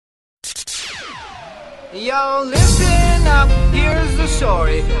Yo, listen up, here's the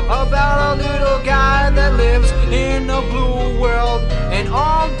story about a little guy that lives in a blue world. And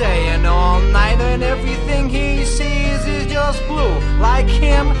all day and all night and everything he sees is just blue. Like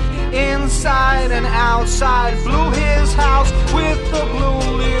him, inside and outside. Blue his house with a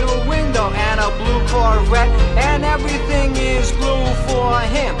blue little window and a blue Corvette. And everything is blue for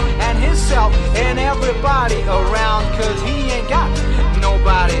him and himself and everybody around. Cause he ain't got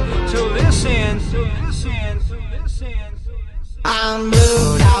nobody to listen. I'm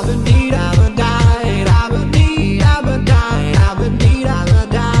blue, I would need, I would die, I would need, I would die, I would need, I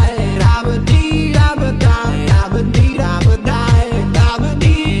would die, I would need, I would die, I would need, I would die, I would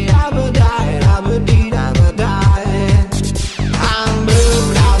need, I would die, I would need, I would die. I'm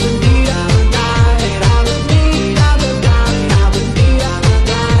blue, I would need, I would die, I would need, I would die, I would need, I would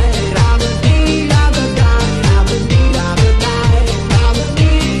die, I would need, I would die, I would need, I would die, I would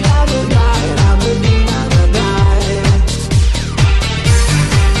need, I would die, I would need, I would die.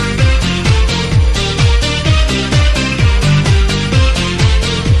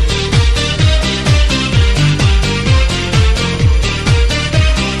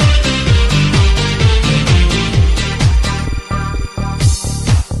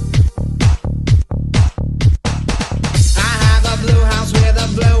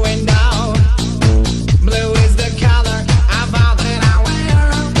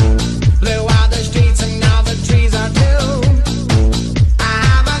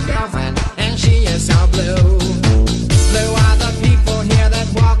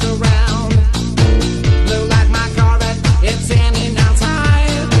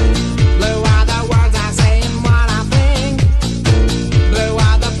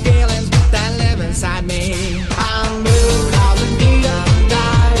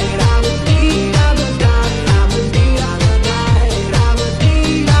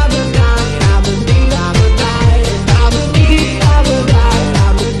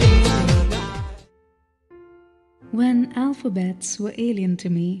 When alphabets were alien to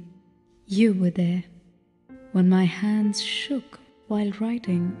me, you were there. When my hands shook while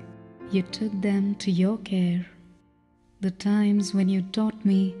writing, you took them to your care. The times when you taught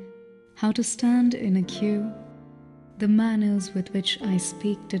me how to stand in a queue, the manners with which I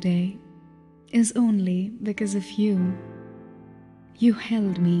speak today is only because of you. You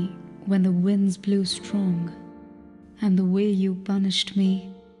held me when the winds blew strong, and the way you punished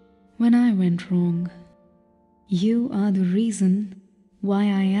me when I went wrong. You are the reason why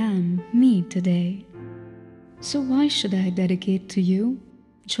I am me today. So why should I dedicate to you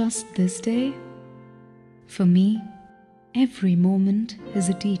just this day? For me, every moment is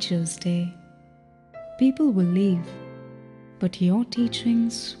a teacher's day. People will leave, but your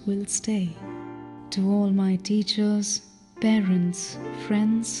teachings will stay. To all my teachers, parents,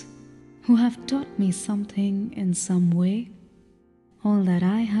 friends who have taught me something in some way, all that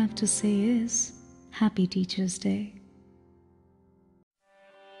I have to say is Happy Teacher's Day.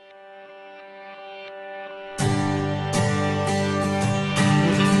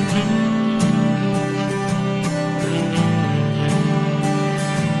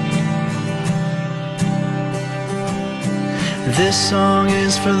 This song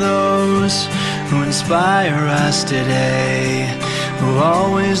is for those who inspire us today, who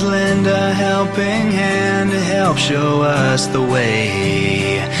always lend a helping hand to help show us the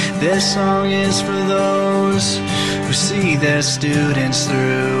way. This song is for those who see their students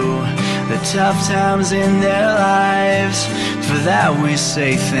through the tough times in their lives. For that we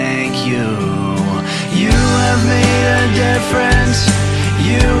say thank you. You have made a difference.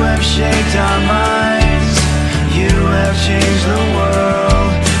 You have shaped our minds. You have changed the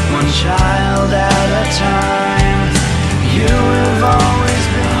world, one child at a time. You have always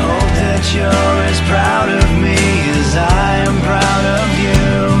been. I hope that you're as proud of me as I am proud of you.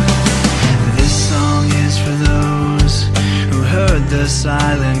 This song is for those who heard the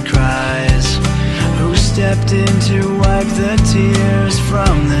silent cries, who stepped in to wipe the tears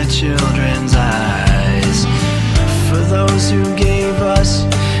from the children's eyes. For those who gave us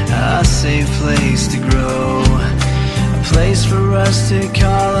a safe place to grow, a place for us to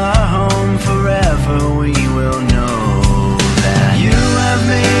call our home. Forever we will know that you have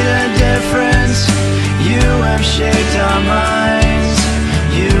made a difference. You have shaped our minds.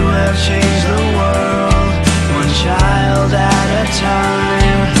 You have changed the world, one child at a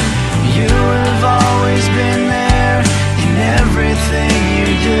time. You have always been there in everything you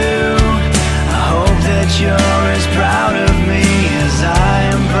do. I hope that you're as proud of me as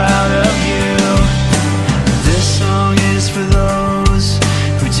I am proud of you. This song is for those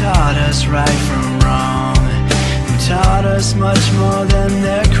who taught us right from wrong, who taught us much more than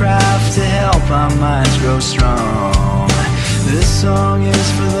their craft to help our minds grow strong. This song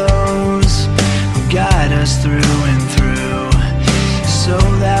is for those who guide us through and through, so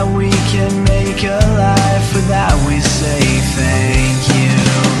that we can make a life with that we say thank you.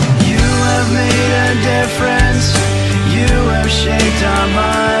 You have made a difference, you have shaped our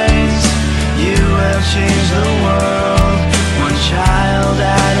minds, you have changed the world, one child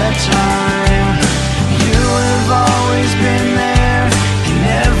at a time. You have always been there in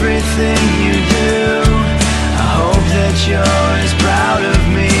everything you do. I hope that you're as proud of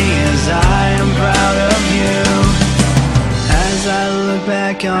me as I am proud of you. As I look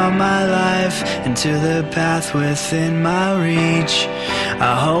back on my life and to the path within my reach,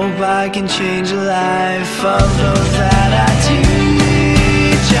 I hope I can change the life of those that I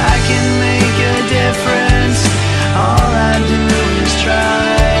teach. I can make a difference, all I do is try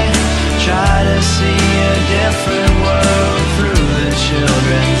to see a different world through the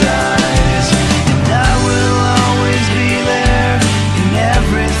children's eyes. And I will always be there in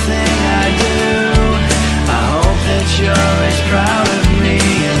everything I do. I hope that you're as proud of me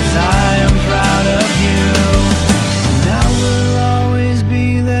as I am proud of you. And I will always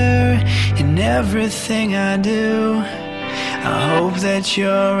be there in everything I do. I hope that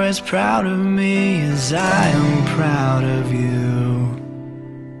you're as proud of me as I am proud of you.